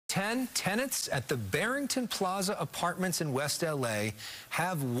10 tenants at the Barrington Plaza apartments in West LA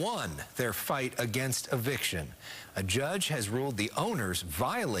have won their fight against eviction. A judge has ruled the owners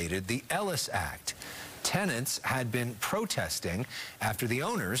violated the Ellis Act. Tenants had been protesting after the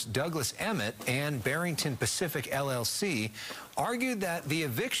owners, Douglas Emmett and Barrington Pacific LLC, argued that the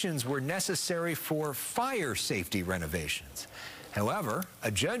evictions were necessary for fire safety renovations. However,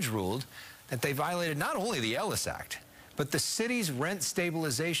 a judge ruled that they violated not only the Ellis Act, but the city's rent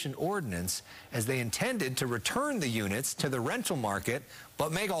stabilization ordinance, as they intended to return the units to the rental market,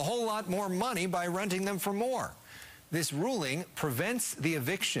 but make a whole lot more money by renting them for more. This ruling prevents the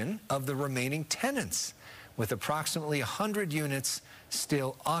eviction of the remaining tenants, with approximately 100 units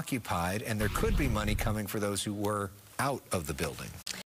still occupied, and there could be money coming for those who were out of the building.